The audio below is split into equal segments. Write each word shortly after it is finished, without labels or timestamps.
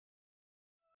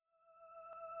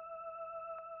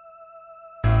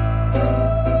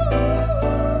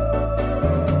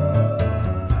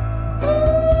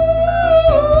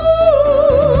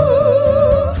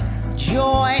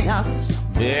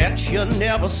that you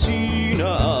never seen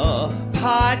her.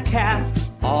 Podcast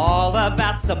all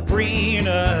about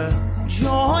Sabrina.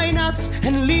 Join us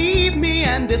and leave me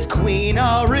and this queen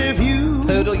a review.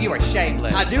 Poodle, you are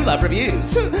shameless. I do love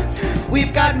reviews.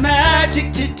 We've got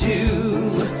magic to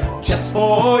do just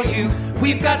for you.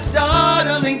 We've got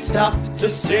startling stuff to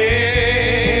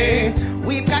say.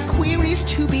 We've got queries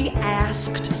to be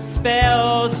asked,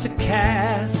 Spells to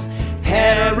cast.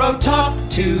 hetero talk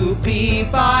to be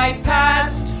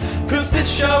bypassed. 'Cause this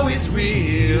show is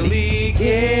really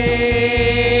gay.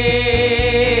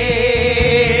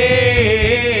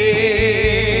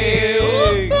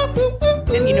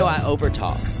 And you know I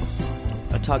overtalk.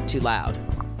 I talk too loud.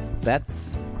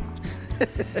 That's...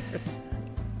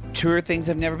 Truer things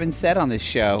have never been said on this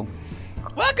show.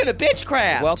 Welcome to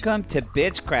Bitchcraft. Welcome to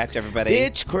Bitchcraft, everybody.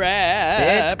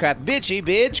 Bitchcraft. Bitchcraft. Bitchy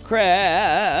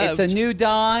Bitchcraft. It's a new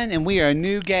dawn, and we are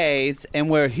new gays, and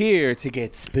we're here to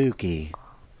get spooky.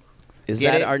 Is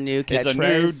Get that it? our new catchphrase? It's a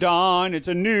new dawn, it's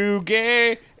a new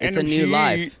gay, and It's a new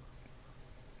life.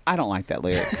 I don't like that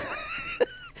lyric.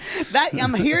 That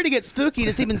I'm here to get spooky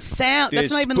doesn't even sound. That's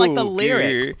It's not even like the spooky.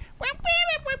 lyric.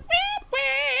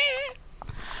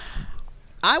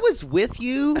 I was with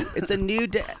you. It's a new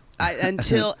day. And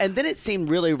then it seemed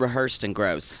really rehearsed and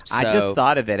gross. So, I just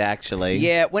thought of it, actually.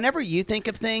 Yeah, whenever you think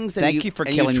of things and Thank you for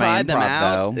and killing my try them improv,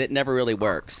 out, though. it never really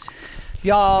works.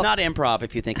 Y'all, It's not improv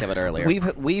if you think of it earlier.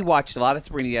 we watched a lot of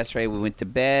Sabrina yesterday. We went to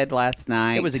bed last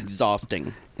night. It was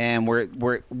exhausting. and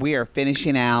we are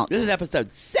finishing out This is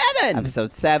episode 7.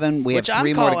 episode 7. We which have I'm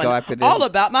 3 more to calling go after this. All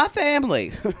about my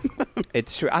family.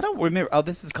 It's true. I don't remember. Oh,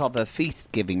 this is called the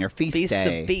feast giving or feast Feast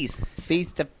day. of Feasts.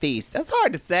 Feast of feast. That's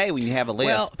hard to say when you have a lisp.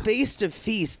 Well, Feast of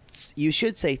Feasts. You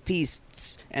should say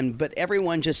feasts, but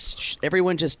everyone just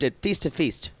did Feast of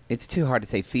Feast. It's too hard to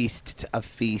say feast of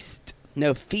feast.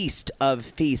 No, Feast of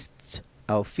Feasts.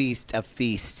 Oh, feast of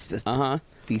feasts. Uh-huh.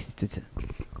 Feast is...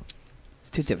 It's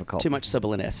too difficult. Too much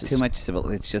sibilant S's. Too much civil.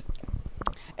 It's just...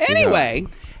 Anyway,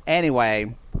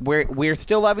 we're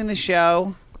still loving the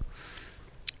show.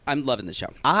 I'm loving the show.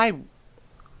 it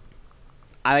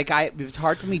was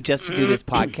hard for me just to do this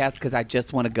podcast because I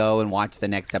just want to go and watch the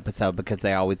next episode because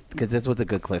this was a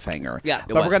good cliffhanger. Yeah,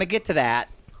 but we're going to get to that.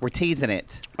 We're teasing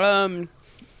it. I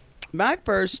want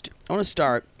to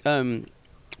start.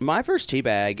 My first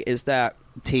teabag is that.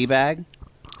 Teabag?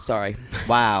 Sorry.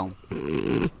 Wow.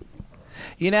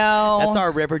 You know, That's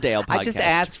our Riverdale podcast. I just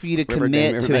asked for you to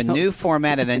Riverdale, commit to a new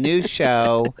format and a new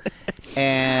show,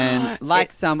 and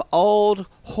like some old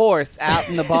horse out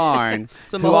in the barn,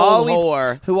 Some old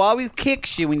whore. who always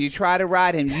kicks you when you try to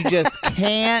ride him. You just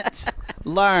can't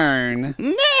learn.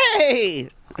 Nay!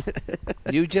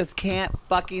 You just can't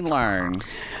fucking learn.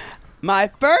 My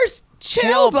first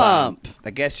chill bump.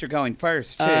 I guess you're going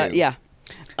first too. Yeah.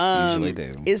 Usually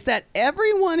do. Is that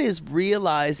everyone is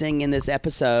realizing in this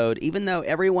episode, even though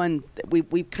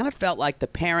we kind of felt like the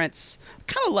parents,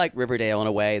 kind of like Riverdale in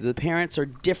a way, the parents are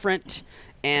different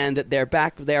and that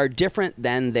they are different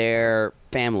than their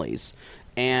families.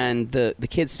 And the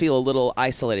kids feel a little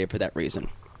isolated for that reason.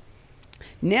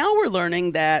 Now we're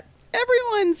learning that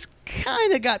everyone's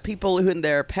kind of got people who in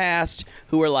their past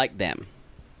who are like them.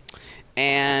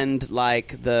 And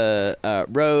like the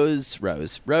Rose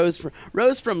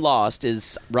from Lost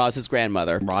is Roz's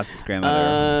grandmother. Ross's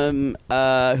grandmother.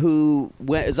 Who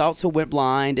went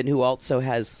blind and who also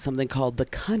has something called the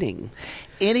cunning.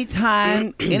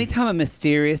 Anytime a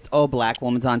mysterious old black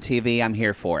woman's on TV, I'm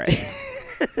here for it.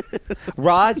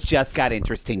 Roz just got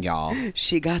interesting, y'all.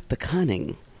 She got the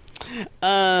cunning.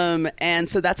 And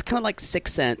so that's kind of like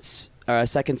Sixth Sense or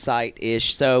Second Sight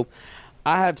ish. So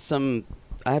I have some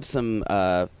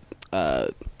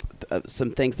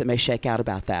things that may shake out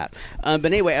about that. But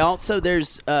anyway, also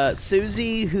there's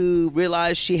Susie, who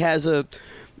realized she has a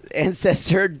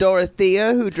ancestor,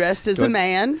 Dorothea, who dressed as a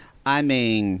man. I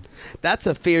mean, That's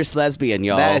a fierce lesbian,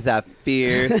 y'all. that is a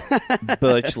fierce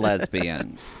butch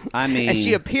lesbian. I mean, And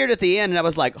she appeared at the end, and I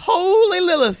was like, holy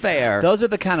Lilith Fair. those are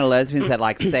the kind of lesbians that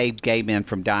like save gay men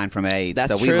from dying from AIDS.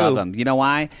 That's so we true. love them. You know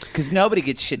why? Because nobody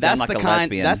gets shit done like a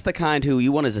lesbian. That's the kind who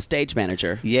you want as a stage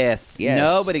manager. Yes. Yes.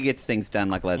 Nobody gets things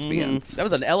done like lesbians. That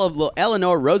was an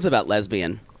Eleanor Roosevelt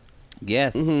lesbian.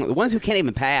 Yes. The ones who can't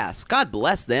even pass. God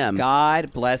bless them.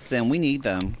 God bless them. We need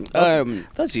them.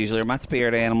 Those usually are my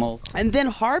spirit animals. And then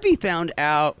Harvey found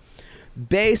out.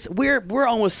 We're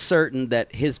almost certain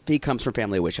that he comes from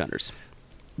family of witch hunters.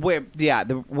 We are.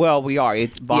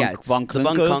 It's von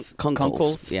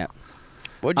Klunkels. Yeah.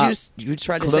 Would you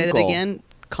try to say that Klunkel. again?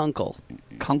 Kunkel.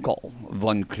 Kunkel.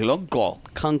 Von Klunkel.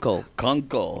 Kunkel.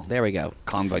 Kunkel. There we go.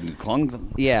 Von Klunkel.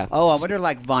 Yeah. Oh, I wonder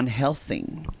like Von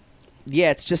Helsing.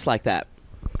 Yeah, it's just like that.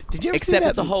 Did you ever see Except that?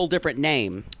 it's a whole different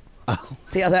name. Oh.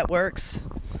 See how that works?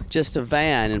 Just a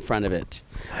van in front of it,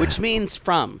 which means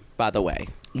from, by the way.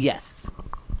 Yes.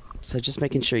 So just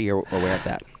making sure you're aware of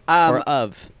that. Um, or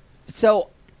of. So,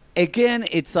 again,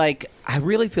 it's like, I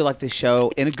really feel like the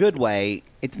show, in a good way,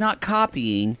 it's not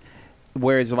copying,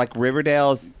 whereas like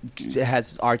Riverdale's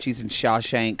has Archie's and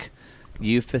Shawshank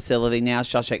youth facility now.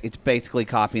 Shawshank, it's basically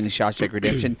copying the Shawshank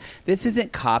Redemption. This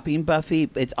isn't copying Buffy.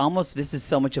 It's almost, this is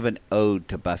so much of an ode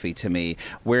to Buffy to me,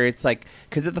 where it's like,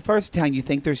 because at the first time you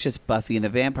think there's just Buffy and the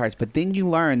vampires, but then you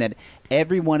learn that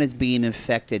everyone is being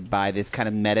infected by this kind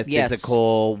of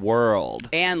metaphysical world.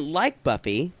 And like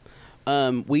Buffy,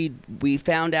 we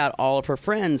found out all of her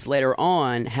friends later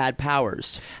on had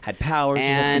powers.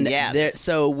 And yes.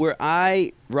 so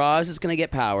Roz is going to get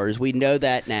powers. We know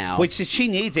that now. Which she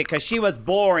needs it because she was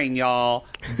boring, y'all.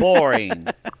 Boring.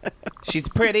 She's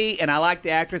pretty and I like the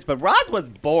actress, but Roz was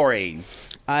boring.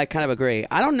 I kind of agree.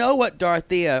 I don't know what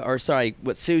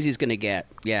what Susie's going to get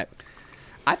yet.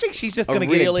 I think she's just going to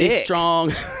get really a dick.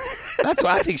 strong. That's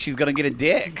why I think she's going to get a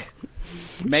dick.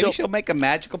 Maybe she'll make a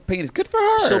magical penis. Good for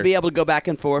her. She'll be able to go back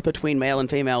and forth between male and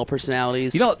female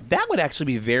personalities. You know, that would actually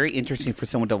be very interesting for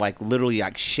someone to literally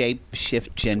shape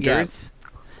shift genders.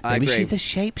 I Maybe agree. she's a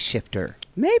shapeshifter.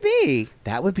 Maybe.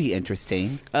 That would be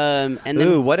interesting. And then,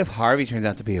 Ooh, what if Harvey turns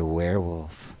out to be a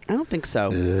werewolf? I don't think so.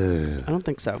 Ugh. I don't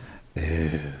think so.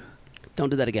 Ugh. Don't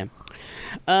do that again.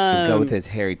 Go with his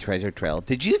hairy treasure trail.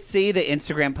 Did you see the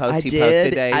Instagram post I he did. posted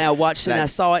today? I watched it and I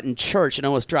saw it in church and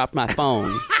almost dropped my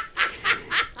phone.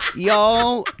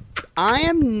 Y'all, I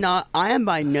am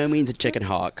by no means a chicken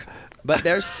hawk, but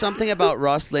there's something about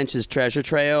Ross Lynch's treasure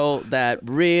trail that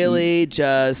really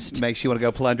just makes you want to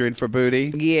go plundering for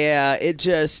booty. Yeah, it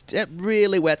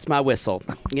really wets my whistle,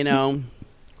 you know.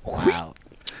 Wow.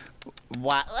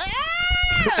 Wow.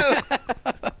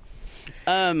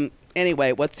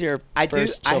 Anyway, what's your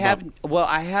first chill bump? Well,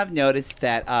 I have noticed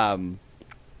that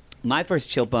my first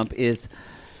chill bump is,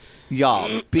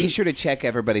 y'all, be sure to check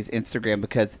everybody's Instagram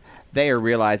because they are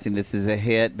realizing this is a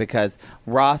hit because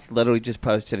Ross literally just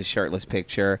posted a shirtless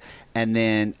picture and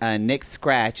then Nick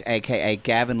Scratch, a.k.a.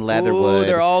 Gavin Leatherwood. Ooh,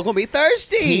 they're all going to be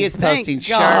thirsty. He is Thank posting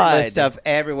God. shirtless stuff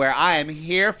everywhere. I am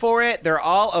here for it. They're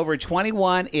all over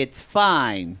 21. It's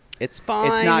fine. It's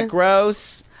fine. It's not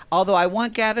gross. Although I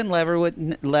want Gavin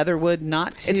Leatherwood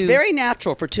not to. It's very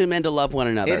natural for two men to love one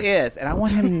another. It is, and I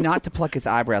want him not to pluck his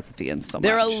eyebrows at the end so much.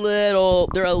 They're a little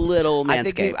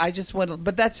manscaped. I just want,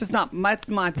 but that's just not. That's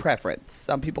my preference.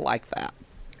 Some people like that.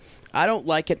 I don't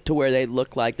like it to where they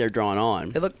look like they're drawn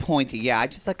on. They look pointy. Yeah, I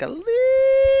just like a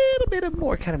little bit of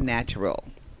more kind of natural.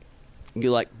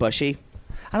 You like bushy?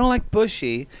 I don't like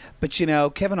bushy, but Kevin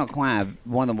Aucoin,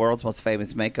 one of the world's most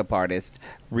famous makeup artists,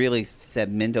 really said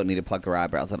men don't need to pluck their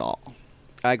eyebrows at all.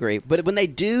 I agree. But when they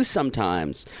do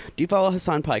sometimes, do you follow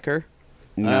Hassan Piker?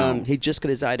 No. He just got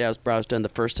his eyebrows done the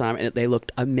first time, and they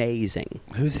looked amazing.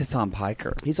 Who's Hassan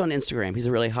Piker? He's on Instagram. He's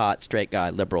a really hot, straight guy,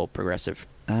 liberal, progressive.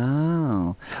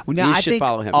 Oh. Well, now You I should think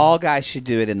follow him. all guys should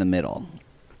do it in the middle.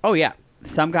 Oh, yeah.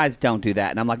 Some guys don't do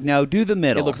that, and I'm like, no, do the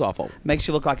middle. It looks awful. Makes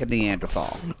you look like a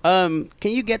Neanderthal. Can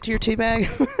you get to your tea bag?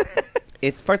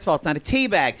 It's first of all, it's not a tea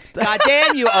bag. God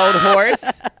damn you, old horse!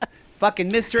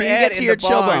 Fucking Mr. Can you Ed get to in your the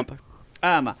chill barn.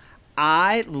 bump?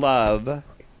 I love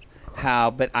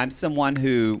but I'm someone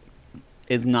who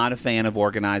is not a fan of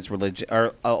organized religion,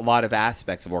 or a lot of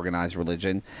aspects of organized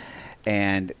religion,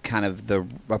 and kind of the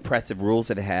oppressive rules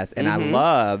that it has. And I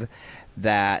love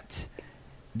that.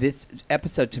 This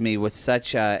episode to me was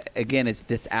such it's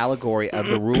this allegory of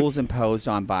the rules imposed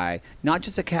on by not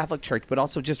just a Catholic church, but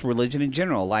also just religion in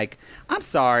general. Like, I'm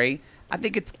sorry, I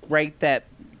think it's great that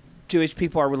Jewish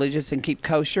people are religious and keep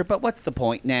kosher, but what's the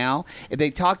point now? They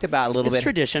talked about a little bit. It's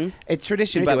tradition. It's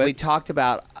tradition, We but do it. we talked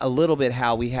about a little bit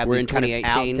how we have We're these in kind of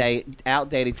 2018.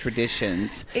 outdated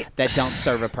traditions that don't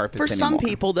serve a purpose For anymore. some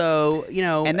people, though,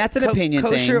 And that's an opinion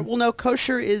kosher, thing. Well, no,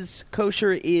 kosher is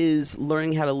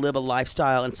learning how to live a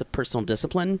lifestyle, and it's a personal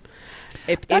discipline.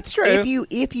 That's true.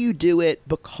 If you do it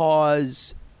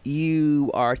because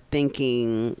you are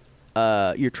thinking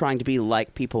you're trying to be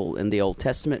like people in the Old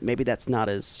Testament, maybe that's not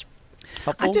as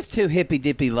helpful. I'm just too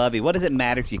hippy-dippy lovey. What does it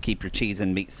matter if you keep your cheese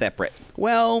and meat separate?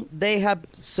 Well, they have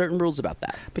certain rules about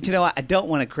that. But you know what? I don't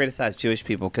want to criticize Jewish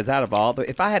people because out of all, but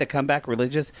if I had to come back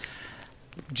religious,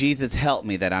 Jesus help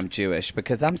me that I'm Jewish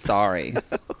because I'm sorry.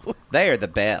 They are the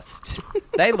best.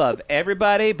 They love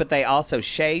everybody, but they also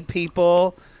shade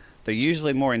people. They're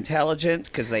usually more intelligent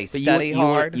because they study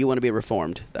hard. You want to be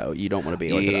reformed, though. You don't want to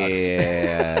be Orthodox.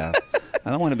 Yeah.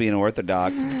 I don't want to be an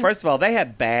Orthodox. First of all, they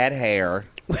have bad hair.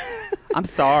 I'm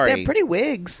sorry. They have pretty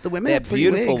wigs. The women They have have pretty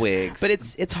beautiful wigs. wigs. But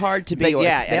it's hard to be. But or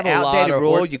yeah, they have an a lot outdated of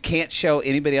rule, you can't show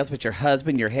anybody else but your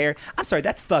husband your hair. I'm sorry,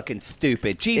 that's fucking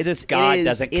stupid. Jesus, God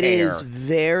doesn't care. It is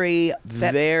very,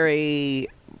 very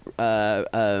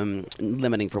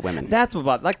limiting for women. That's what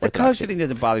bothers. Like the Orthodoxy. kosher thing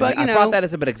doesn't bother But, me. you I know- brought that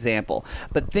as a good example.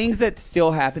 But things that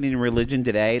still happen in religion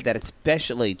today, that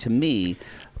especially to me,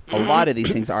 a lot of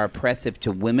these things are oppressive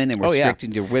to women and Oh, yeah.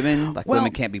 restricting to women. Like Well-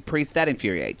 women can't be priests. That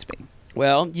infuriates me.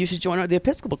 Well, you should join the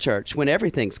Episcopal Church when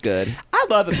everything's good. I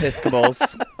love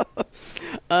Episcopals.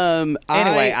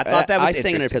 Anyway, I thought that was I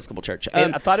sing in an interesting. Episcopal church.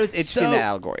 I thought it was interesting, so the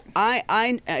allegory. I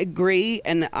agree,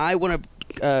 and I want to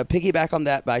piggyback on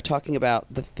that by talking about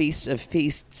the Feast of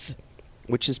Feasts,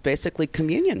 which is basically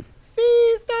communion.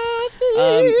 Feast of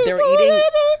feasts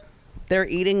They're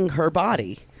eating her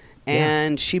body,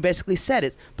 and she basically said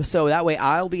it. So that way,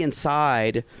 I'll be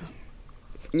inside,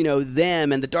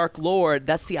 them and the Dark Lord.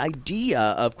 That's the idea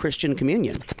of Christian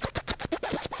communion.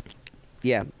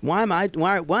 Yeah. Why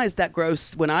is that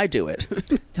gross when I do it?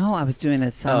 No, I was doing the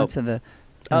silence of the.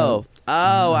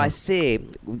 I see.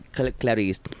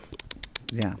 Clarice.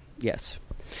 Yeah. Yes.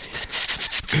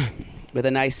 With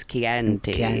a nice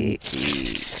Chianti.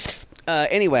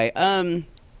 Anyway,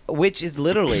 Which is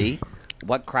literally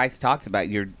what Christ talks about.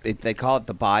 They call it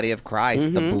the body of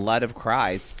Christ, the blood of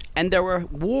Christ. and there were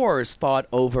wars fought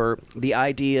over the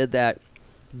idea that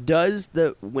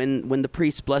when the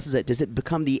priest blesses it, does it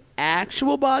become the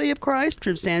actual body of Christ,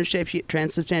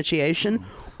 transubstantiation,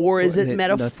 or is it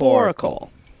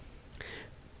metaphorical?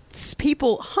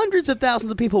 People, hundreds of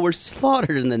thousands of people were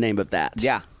slaughtered in the name of that.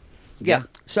 Yeah. Yeah.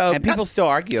 So and people still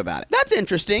argue about it. that's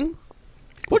interesting.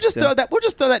 We'll just throw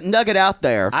that nugget out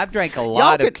there. I've drank a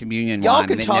lot of communion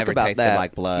wine, and it talk never about tasted that.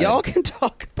 like blood. Y'all can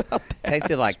talk about that.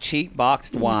 Tasted like cheap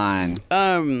boxed wine.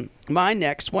 My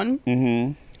next one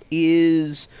Mm-hmm.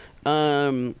 is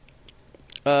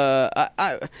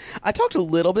I talked a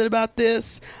little bit about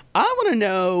this. I want to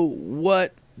know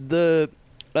what the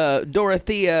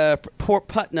Dorothea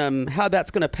Putnam, how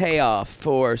that's going to pay off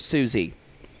for Susie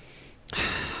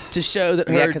to show that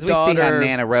her Yeah, because we see daughter. how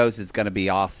Nana Rose is going to be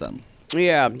awesome.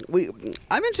 Yeah,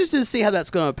 I'm interested to see how that's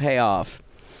going to pay off.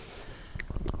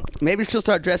 Maybe she'll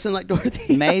start dressing like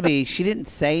Dorothea. Maybe she didn't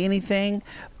say anything,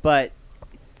 but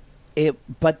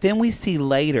then we see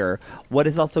later what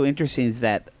is also interesting is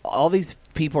that all these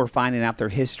people are finding out their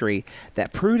history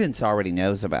that Prudence already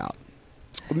knows about.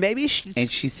 Maybe she's. And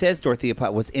she says Dorothea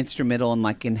Putnam was instrumental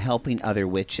in helping other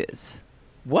witches.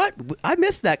 What? I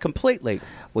missed that completely.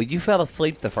 Well, you fell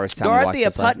asleep the first time you watched Dorothea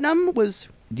this last- Putnam was.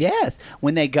 Yes.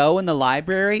 When they go in the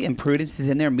library and Prudence is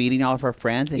in there meeting all of her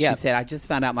friends, and Yeah. she said, I just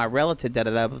found out my relative,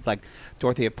 da-da-da, was like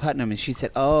Dorothea Putnam. And she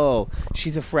said, oh,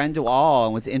 she's a friend to all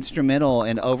and was instrumental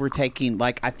in overtaking,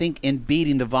 I think, in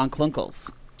beating the Von Klunkels.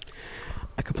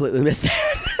 I completely missed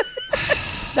that.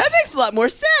 That makes a lot more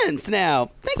sense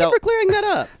now. Thank you So- for clearing that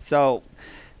up. So,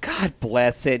 God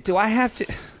bless it. Do I have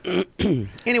to...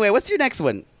 Anyway, what's your next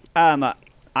one?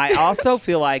 I also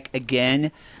feel like,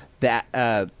 again, that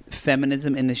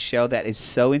feminism in the show, that is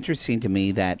so interesting to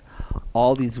me, that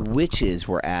all these witches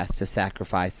were asked to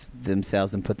sacrifice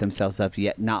themselves and put themselves up,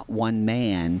 yet not one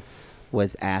man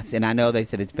was asked. And I know they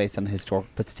said it's based on the historical,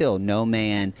 but still, no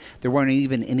man. There weren't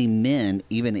even any men,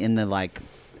 even in the,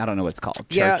 I don't know what it's called.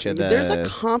 Church of the... there's a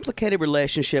complicated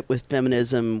relationship with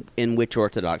feminism in witch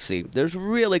orthodoxy. There's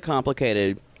really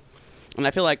complicated. And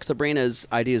I feel like Sabrina's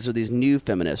ideas are these new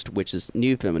feminist, which is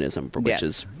new feminism for Yes.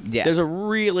 witches. Yes. There's a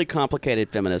really complicated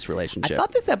feminist I relationship.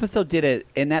 thought this episode did it,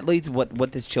 and that leads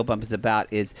what this chill bump is about.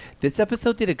 Is this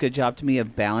episode did a good job to me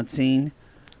of balancing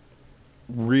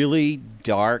really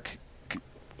dark,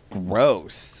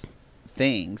 gross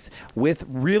things with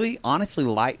really honestly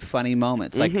light, funny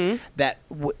moments like that.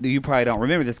 You probably don't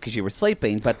remember this because you were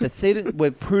sleeping, but the scene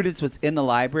when Prudence was in the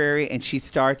library and she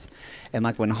starts, and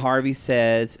when Harvey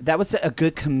says, that was a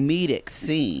good comedic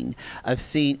scene of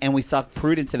seeing, and we saw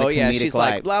Prudence in a comedic she's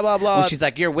light. like, blah, blah, blah. When she's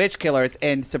like, you're witch killers,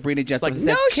 and Sabrina jumps up and says,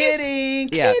 no, she's- kidding,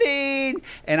 Yeah. kidding.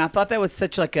 And I thought that was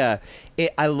such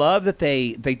I love that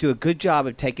they do a good job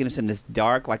of taking us in this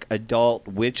dark, adult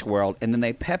witch world, and then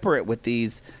they pepper it with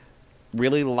these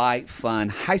really light, fun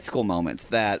high school moments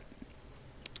that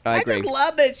I I agree. just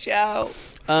love this show.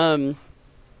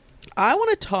 I want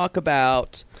to talk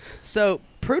about. So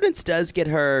Prudence does get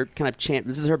her kind of chance.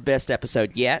 This is her best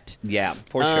episode yet. Yeah,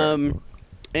 for sure.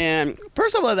 And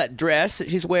first of all, that dress that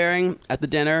she's wearing at the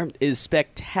dinner is It's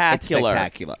spectacular.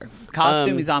 spectacular.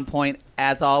 Costume is on point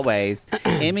as always.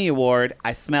 Emmy Award,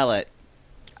 I smell it.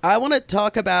 I want to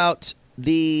talk about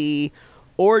the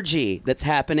orgy that's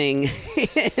happening.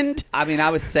 And I mean, I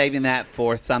was saving that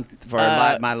for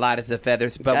my lightest of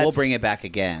feathers, but we'll bring it back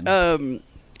again.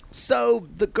 so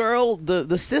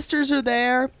the sisters are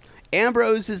there.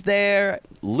 Ambrose is there.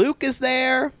 Luke is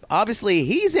there. Obviously,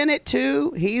 he's in it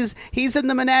too. He's in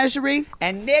the menagerie.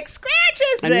 And Nick Scratch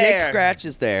is And there. Nick Scratch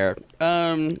is there.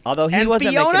 Although he and wasn't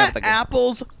Fiona making up again.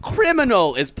 Apple's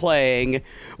Criminal is playing,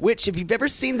 which if you've ever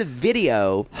seen the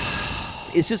video,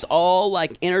 it's just all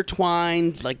like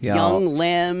intertwined, like Y'all, young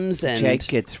limbs. And Jake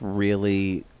gets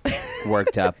really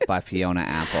worked up by Fiona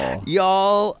Apple.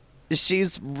 y'all,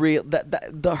 she's real.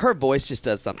 Her voice just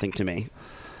does something to me.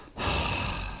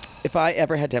 If I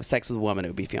ever had to have sex with a woman, it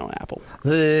would be Fiona Apple.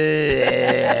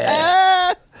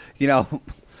 You know,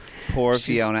 poor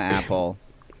Fiona Apple.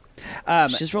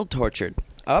 She's real tortured.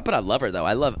 But I love her though.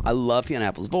 I love Fiona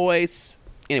Apple's voice.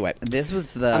 Anyway, This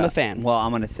was I'm a fan. Well, I'm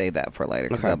going to save that for later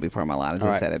because Okay. that'll be part of my line. I just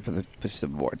All right. said it for the push the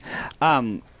board.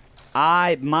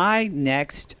 My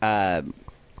next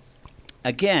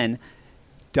again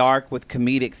dark with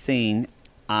comedic scene.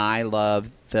 I love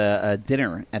the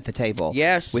dinner at the table.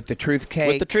 Yes. with the truth cake.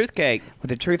 with the truth cake. With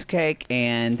the truth cake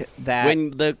and that.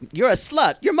 When you're a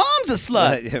slut, your mom's a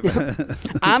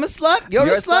slut. I'm a slut. You're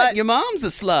a slut. Your mom's a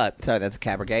slut. Sorry, that's a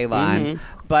Cabaret line.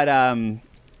 Mm-hmm.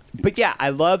 But yeah, I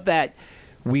love that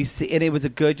we see, and it was a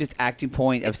good just acting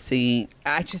point of seeing.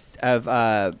 What's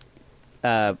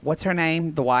her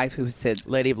name? The wife who said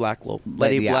Lady Blackwell.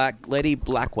 Lady Lady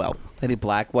Blackwell. Lady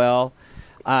Blackwell.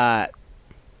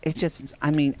 It just,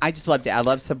 I mean, I just loved it. I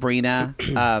love Sabrina.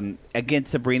 Again,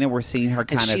 Sabrina, we're seeing her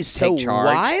kind And of she's take so charge.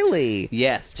 wily.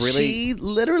 Yes, really. She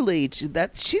literally. I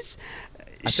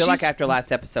feel like after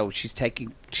last episode, she's stepping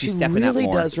up really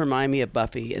more. does remind me of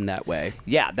Buffy in that way.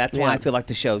 Yeah, that's why Yeah. I feel like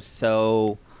the show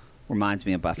so reminds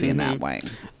me of Buffy in that way.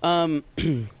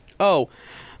 Oh,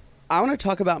 I want to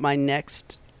talk about my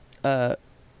next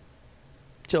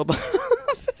chill bump.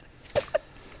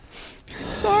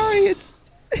 Sorry,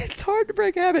 it's hard to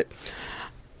break habit.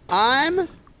 I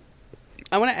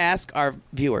want to ask our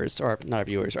viewers, or not our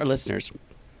viewers, our listeners,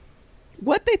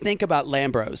 what they think about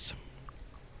Lambros.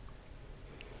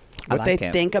 I What like they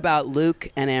it. think about Luke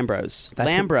and Ambrose.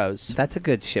 Lambros. That's a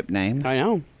good ship name. I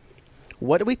know.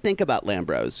 What do we think about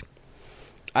Lambros?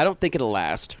 I don't think it'll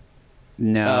last.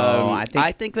 No,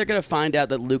 I think they're going to find out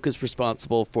that Luke is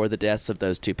responsible for the deaths of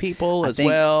those two people as think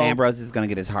well. Ambrose is going to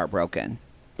get his heart broken.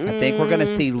 I think we're going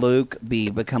to see Luke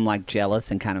become like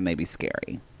jealous and kind of maybe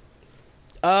scary.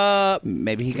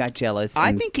 Maybe he got jealous. I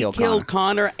and think he killed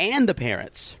Connor and the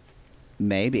parents.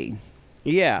 Maybe.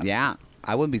 Yeah. Yeah,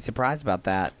 I wouldn't be surprised about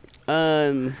that.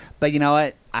 Um, But you know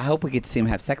what? I hope we get to see him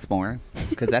have sex more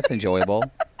because that's enjoyable.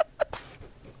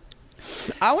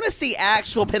 I want to see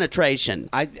actual penetration.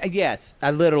 Yes,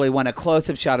 I literally want a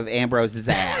close-up shot of Ambrose's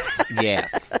ass.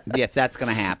 Yes, that's going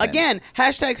to happen. Again,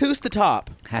 hashtag who's the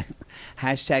top.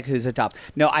 Hashtag who's the top.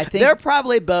 No, I think They're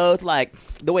probably both like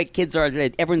the way kids are.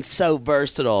 Everyone's so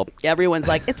versatile. Everyone's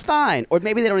like, it's fine. Or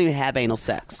maybe they don't even have anal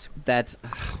sex. that's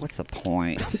what's the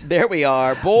point? There we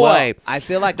are. Boy. Well, I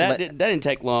feel like that didn't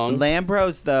take long.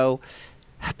 Lambrose, though,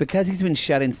 because he's been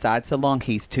shut inside so long,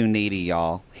 he's too needy,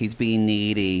 y'all. He's being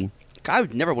needy. I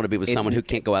would never want to be with someone who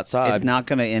can't go outside. It's not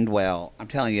going to end well. I'm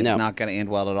telling you, it's No. not going to end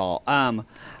well at all.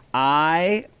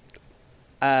 I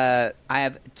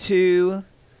have two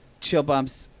chill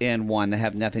bumps in one that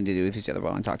have nothing to do with each other, but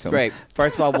I want to talk to them. Great.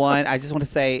 First of all, one, I just want to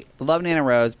say, love Nana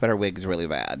Rose, but her wig is really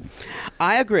bad.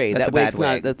 I agree. That's that a bad wig's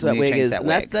not. wig. That's We that need to wig change is. that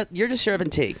That's wig. that. You're just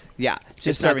serving tea. Yeah, just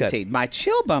It's not serving good. tea. My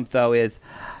chill bump, though, is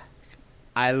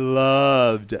I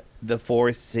loved the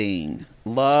forest scene.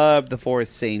 Loved the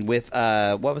forest scene with,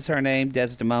 what was her name?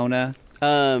 Desdemona?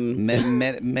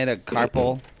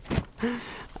 Metacarpal?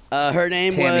 Her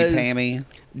name Tammy was Pammy?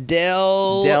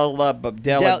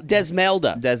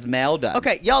 Desmelda. Desmelda.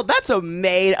 Okay, y'all, that's a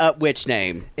made-up witch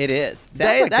name. It is.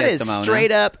 Sounds like That is Desdemona.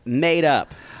 straight up made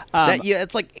up.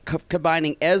 It's like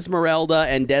combining Esmeralda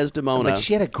and Desdemona. But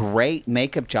she had a great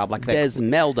makeup job. Like that,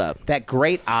 Desmelda. that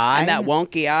great eye. And that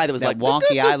wonky eye that was that like...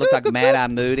 wonky eye looked like Mad Eye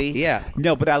Moody. Yeah.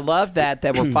 No, but I love that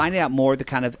we're finding out more the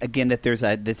kind of, again, that there's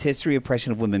this history of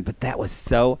oppression of women. But that was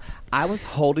so... I was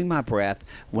holding my breath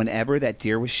whenever that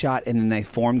deer was shot, and then they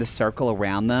formed the circle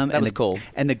around them. That was cool.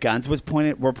 And the guns were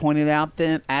pointed out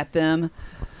at them.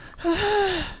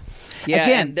 Yeah,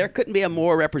 Again, and there couldn't be a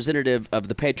more representative of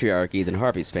the patriarchy than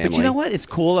Harvey's family. But you know what is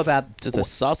cool about Just a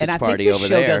sausage and I party think over this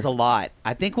show there. does a lot.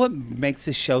 I think what makes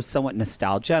this show somewhat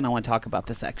nostalgia, and I want to talk about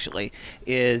this actually,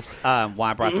 is why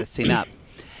I brought this scene up.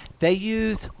 They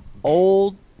use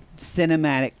old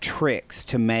cinematic tricks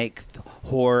to make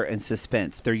horror and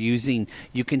suspense.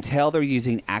 You can tell they're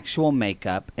using actual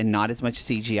makeup and not as much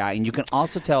CGI, and you can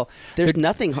also tell There's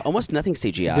almost nothing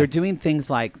CGI. they're doing things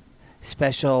like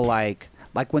special, like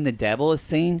when the devil is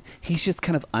seen, he's just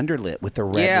kind of underlit with the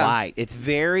red light. It's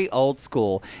very old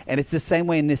school, and it's the same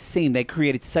way in this scene. They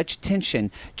created such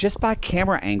tension just by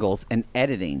camera angles and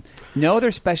editing. No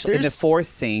other special in the fourth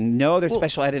scene. No other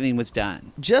special editing was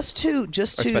done. Just to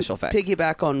special effects.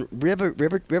 piggyback on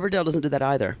Riverdale doesn't do that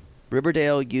either.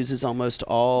 Riverdale uses almost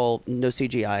all no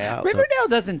CGI out. Riverdale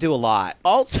doesn't do a lot.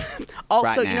 Also,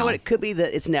 Right you know now. what? It could be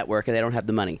that it's network and they don't have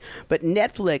the money. But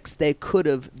Netflix, they could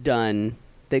have done more.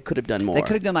 They could have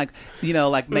done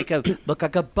make a look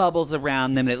like a bubbles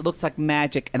around them, and it looks like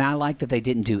magic. And I like that they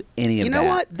didn't do any of that. You know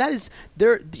what? That is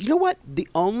there. You know what? The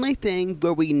only thing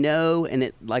where we know, and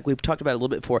it like we've talked about it a little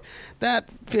bit before, that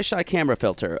fisheye camera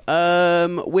filter,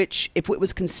 which if it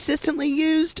was consistently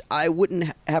used, I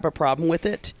wouldn't have a problem with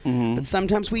it. Mm-hmm. But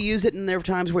sometimes we use it, and there are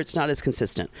times where it's not as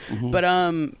consistent. But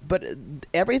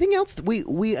everything else,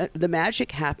 the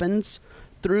magic happens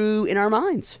in our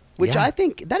minds. Which Yeah. I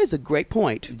think that is a great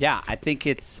point. Yeah, I think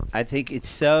it's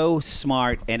so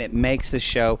smart, and it makes the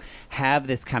show have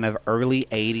this kind of early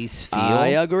 '80s feel. I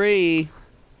agree.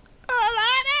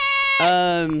 I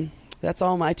love it. That's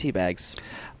all my tea bags.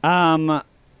 I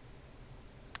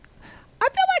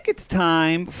feel like it's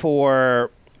time for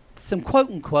some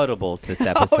quotables this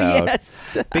episode. Oh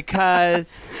yes,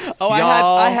 because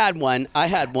I had one.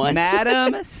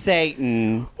 Madam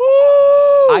Satan.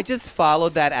 I just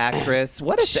followed that actress.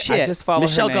 What is it? I Shit. just followed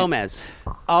Michelle her name. Gomez.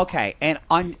 Okay, and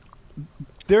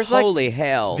there's Holy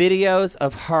hell. videos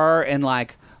of her and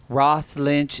like Ross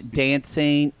Lynch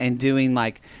dancing and doing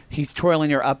like he's twirling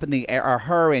her up in the air. Or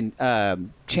her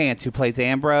and Chance, who plays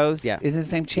Ambrose. Yeah. Is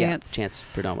his name Chance? Yeah, Chance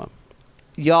Perdomo.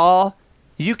 Y'all,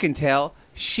 you can tell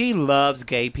she loves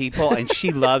gay people and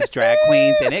she loves drag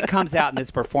queens, and it comes out in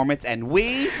this performance. And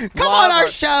we Come love on our her.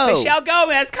 show. Michelle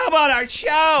Gomez, come on our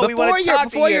show. We want to talk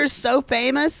to you. You're so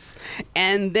famous,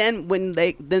 and then when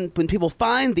people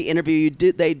find the interview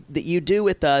that you do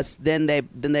with us, then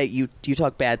you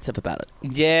talk bad stuff about it.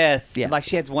 Yes. Yeah. Like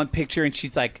she has one picture and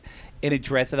she's like in a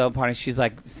dress at the party. She's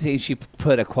like, see, she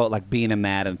put a quote like, "Being a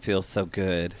madam feels so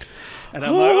good." And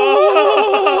I'm like,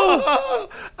 oh,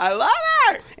 I love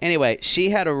her. Anyway, she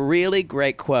had a really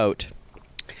great quote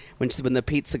when the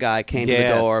pizza guy came to the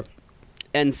Yes. door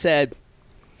and said,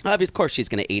 of course she's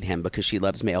going to eat him because she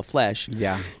loves male flesh.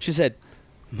 Yeah. She said,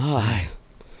 "My,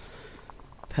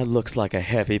 that looks like a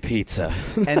heavy pizza."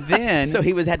 And then So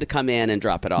he had to come in and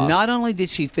drop it off. not only did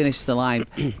she finish the line,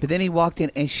 but then he walked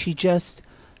in and she just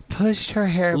pushed her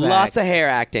hair back. Lots of hair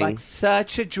acting. Like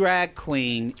such a drag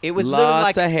queen. It was Lots literally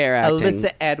like of hair acting.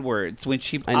 Alyssa Edwards when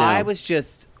she. I know. I was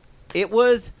just.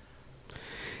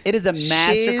 It is a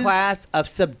masterclass of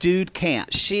subdued camp.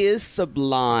 She is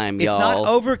sublime, It's y'all. not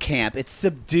over camp. It's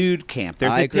subdued camp.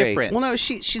 There's I a agree. difference. Well, no,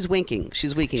 she's winking.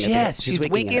 She's winking. Yes, at she's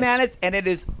winking at us, and it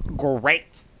is great.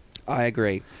 I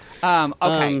agree.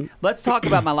 Okay, let's talk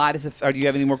about my lie. Or do you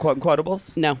have any more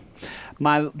quotables? No.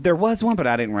 There was one, but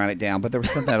I didn't write it down. But there was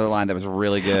something other line that was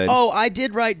really good. Oh, I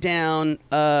did write down.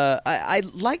 I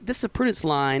like this Prudence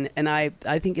line, and I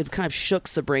think it kind of shook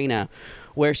Sabrina,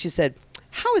 where she said,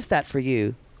 "How is that for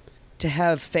you, to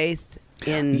have faith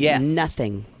in Yes.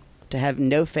 nothing, to have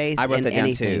no faith I wrote in that down,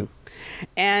 anything?" too.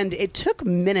 And it took a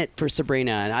minute for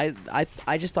Sabrina, and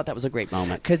I just thought that was a great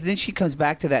moment. Because then she comes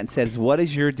back to that and says, "What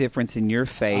is your difference in your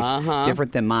faith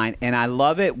different than mine?" And I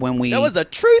love it when we That was a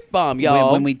truth bomb,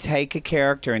 y'all. when we take a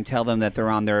character and tell them that they're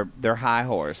on their high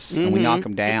horse and we knock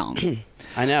them down.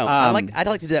 I know. I'd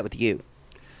like to do that with you.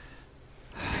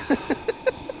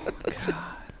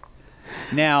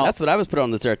 Now, That's what I was put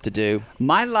on this earth to do.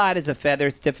 my light as a feather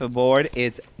stiff aboard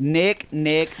is Nick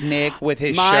with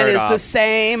his Mine shirt is off. the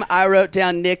same. I wrote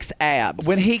down Nick's abs.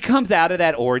 When he comes out of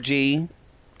that orgy,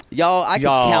 Y'all, I can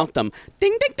count them.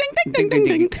 Ding, ding, ding, ding, ding,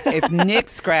 ding, ding. if Nick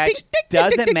Scratch Ding, ding, ding,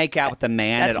 doesn't ding. make out with a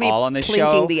man That's at me all on this plinking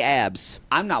show, the abs.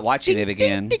 I'm not watching it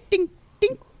again. Ding, ding,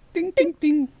 ding, Ding, ding,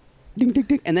 ding. ding, ding,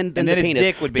 ding. And then And the then his penis.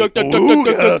 dick would be, Duck, duck, duck, duck,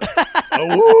 duck, duck.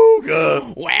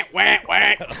 Awooga. Whack, whack,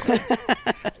 whack.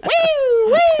 Woo,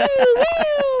 woo,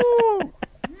 woo.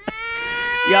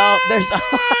 Y'all, there's...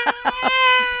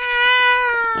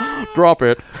 Drop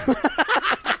it.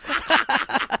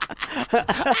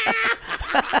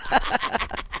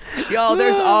 Y'all,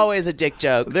 there's always a dick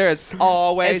joke. There's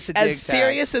always a dick As joke.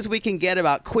 serious as we can get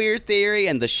about queer theory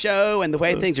and the show and the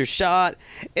way things are shot,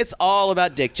 it's all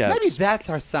about dick jokes. Maybe that's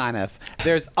our sign off.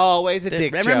 There's always a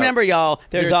dick joke. Remember, y'all,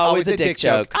 there's always a dick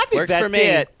joke. I think Works that's for me.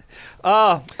 it.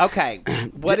 Oh, okay.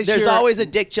 There's always a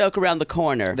dick joke around the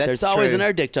corner. That's There's always true.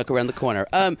 another dick joke around the corner.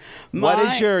 What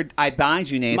is your I bind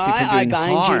you, Nancy, my from doing I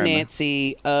bind harm? you,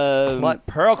 Nancy?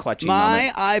 Pearl clutching My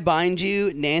moment. I bind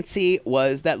you, Nancy,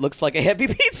 was that looks like a heavy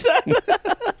pizza.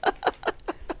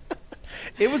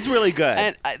 It was really good.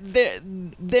 And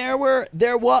there was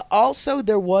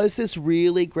this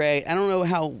really great. I don't know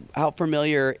how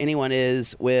familiar anyone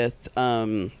is with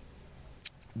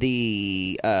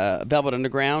the Velvet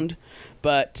Underground,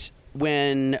 but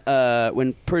when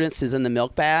Prudence is in the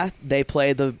milk bath, they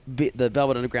play the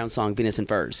Velvet Underground song "Venus and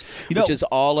Furs," which is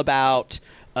all about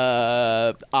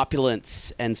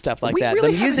opulence and stuff like that.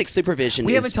 Really the music supervision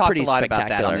we is haven't talked pretty a lot spectacular.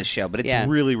 about that on this show, but it's Yeah.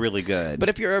 really, really good. But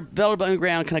if you're a Velvet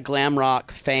Underground kind of glam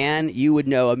rock fan, you would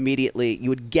know immediately. You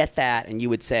would get that, and you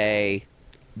would say,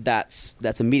 "That's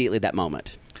immediately that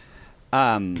moment."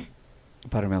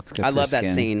 Buttermilk's good. I for love skin.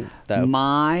 that scene, though.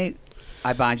 My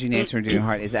I bind you, Nancy, from doing your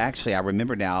heart is actually, I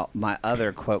remember now, my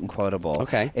other quote and quotable.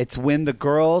 Okay. It's when the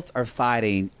girls are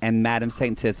fighting and Madam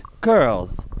Satan says,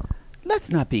 "Girls,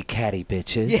 let's not be catty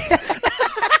bitches." Yeah.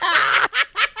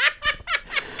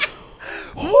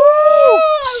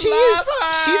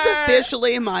 She's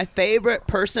officially my favorite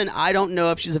person. I don't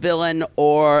know if she's a villain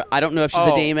or I don't know if she's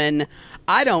a demon.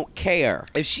 I don't care.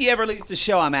 If she ever leaves the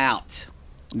show, I'm out.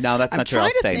 No, that's I'm not true. I'll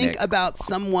trying to stay, think Nick. about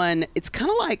someone. It's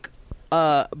kind of like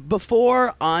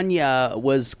before Anya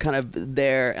was kind of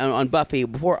there on Buffy.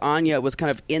 Before Anya was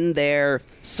kind of in their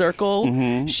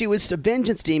circle, she was a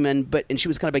vengeance demon, and she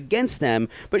was kind of against them.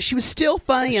 But she was still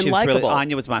funny and likable.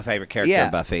 Anya was my favorite character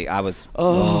in Buffy. I was.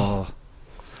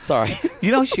 Sorry.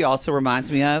 You know who she also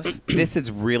reminds me of? This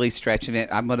is really stretching it.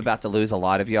 I'm about to lose a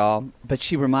lot of y'all. But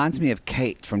she reminds me of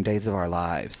Kate from Days of Our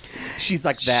Lives. She's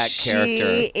like that character.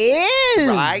 She is.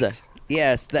 Right?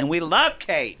 Yes. And we love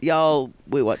Kate. Y'all,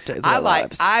 we watch Days of Our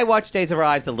Lives. I watch Days of Our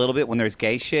Lives a little bit when there's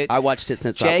gay shit. I watched it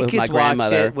since Jake with my has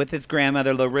grandmother. watched it with his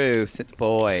grandmother LaRue since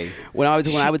boy. When I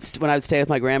would stay with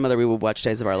my grandmother, we would watch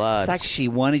Days of Our Lives. It's like she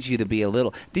wanted you to be a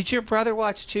little. Did your brother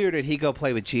watch too, or did he go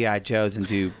play with G.I. Joes and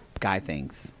do guy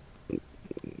things?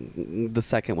 The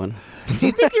second one. Do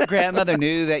you think your grandmother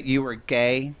knew that you were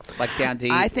gay, like down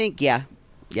deep? I think, yeah.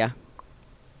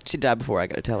 She died before I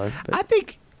got to tell her. But. I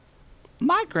think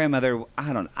my grandmother.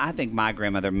 I think my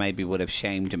grandmother maybe would have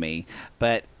shamed me,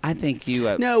 but I think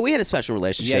you. No, we had a special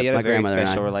relationship. Yeah, you had my a very grandmother and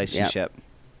special I. relationship.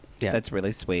 Yeah. That's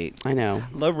really sweet. I know.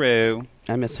 LaRue.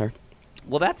 I miss her.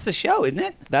 Well, that's the show, isn't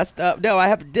it? That's no. I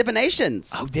have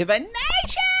divinations. Oh, divination!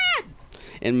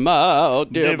 In my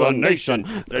divination,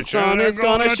 the sun is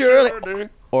gonna surely,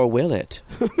 or will it?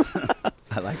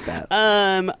 I like that.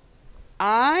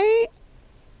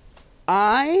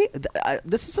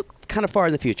 This is kind of far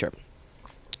in the future.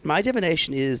 My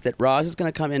divination is that Roz is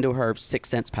going to come into her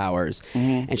sixth sense powers,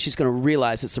 and she's going to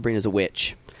realize that Sabrina's a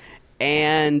witch.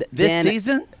 And this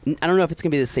season? I don't know if it's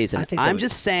going to be this season. I'm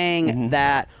just saying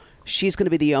that she's going to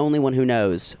be the only one who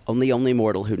knows, only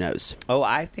mortal who knows. Oh,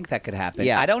 I think that could happen.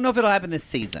 Yeah. I don't know if it'll happen this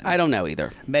season. I don't know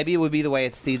either. Maybe it would be the way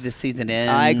this season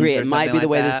ends. I agree. It might be the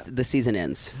way that. the season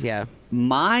ends. Yeah.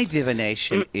 My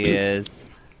divination is,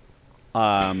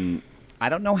 I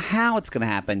don't know how it's going to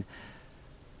happen.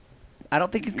 I don't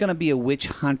think he's going to be a witch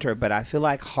hunter, but I feel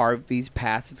like Harvey's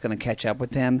past is going to catch up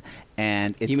with him,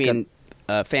 and it's You mean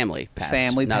family past?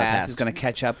 family not a past is going to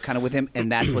catch up kind of with him,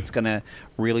 and that's what's going to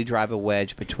really drive a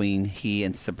wedge between he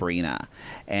and Sabrina.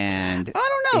 And I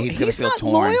don't know. He's going to feel not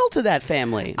torn. loyal to that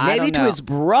family. I Maybe don't to know. his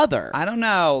brother. I don't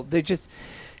know. They just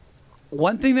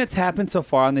one thing that's happened so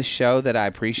far on this show that I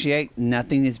appreciate.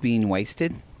 Nothing is being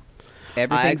wasted.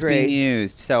 Everything's agree. being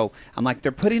used. So I'm like,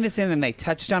 they're putting this in and they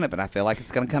touched on it, but I feel like it's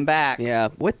going to come back. Yeah.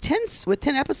 With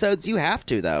 10 episodes, you have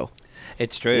to, though.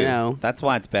 It's true. You know. That's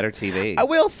why it's better TV. I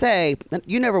will say,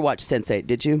 you never watched Sense8,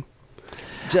 did you?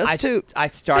 I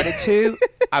started to.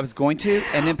 I was going to,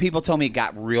 and then people told me it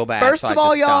got real bad. First so I of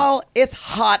all, just stopped. y'all, it's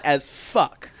hot as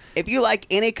fuck. If you like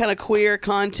any kind of queer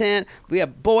content, we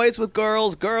have boys with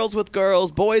girls, girls with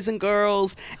girls, boys and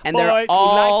girls, and they're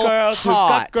all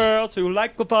hot. Girls who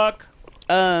like the fuck.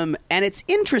 And it's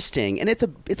interesting, and it's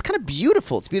kind of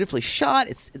beautiful. It's beautifully shot.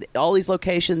 It's all these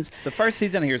locations. The first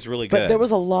season here is really good. But there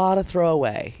was a lot of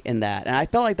throwaway in that, and I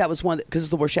felt like that was one because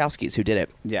it's the Wachowskis who did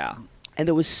it. Yeah. And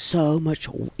there was so much,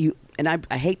 and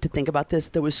I hate to think about this.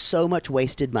 There was so much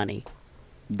wasted money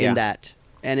in that,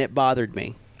 and it bothered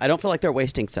me. I don't feel like they're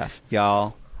wasting stuff,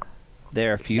 Y'all,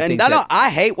 there are a few and things. I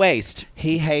hate waste.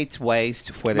 He hates waste.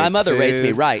 Whether My it's mother raised food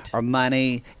me right. or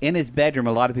money. In his bedroom,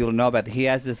 a lot of people know about that. He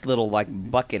has this little like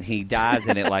bucket. He dives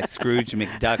in it like Scrooge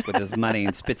McDuck with his money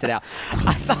and spits it out.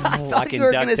 I thought Like you in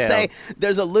were going to DuckTales. say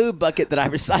there's a lube bucket that I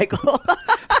recycle.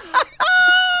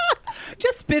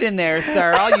 Just spit in there,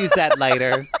 sir. I'll use that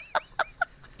later.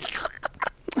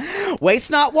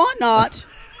 Waste not, want not.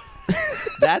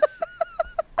 That's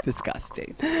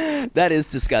disgusting. That is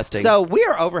disgusting. So we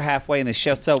are over halfway in the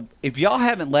show. So if y'all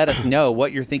haven't let us know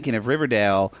what you're thinking of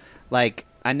Riverdale, like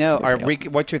I know, or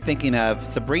what you're thinking of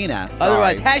Sabrina. Sorry.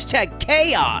 Otherwise, hashtag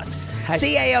chaos.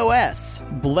 CAOS.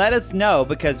 Let us know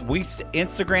because we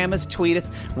Instagram us, tweet us.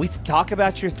 We talk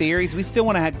about your theories. We still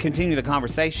want to continue the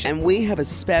conversation. And we have a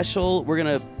special. We're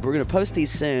gonna post these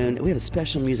soon. We have a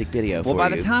special music video. Well, for by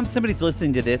you. the time somebody's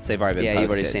listening to this, they've already been posted. You've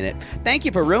already seen it. Thank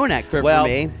you for ruining it for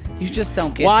me. You just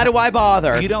don't get. Why do I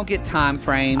bother? You don't get time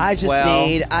frames. I just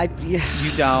need. You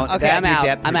don't. Okay, I'm out.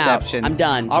 I'm out. I'm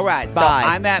done. All right. Bye. So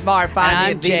I'm Matt Marr.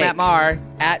 Find me at Matt Marr.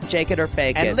 At Jake It or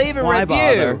Fake It. And leave a review.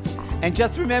 Bother? And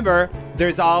just remember,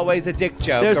 there's always a dick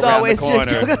joke There's around always the corner. a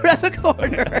joke around the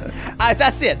corner.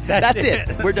 That's it. That's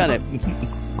it. We're done it.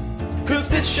 Because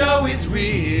this show is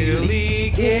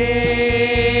really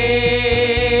gay.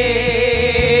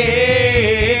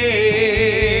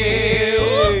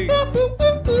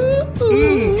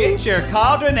 Get your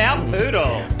cauldron out,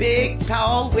 poodle. Big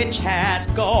tall witch hat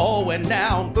going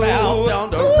down the road.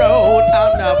 On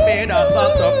the bed of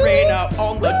Sabrina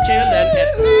on the chillin'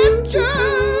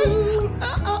 adventures.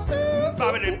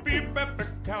 Bobbity beep,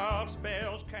 cob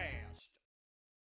spells.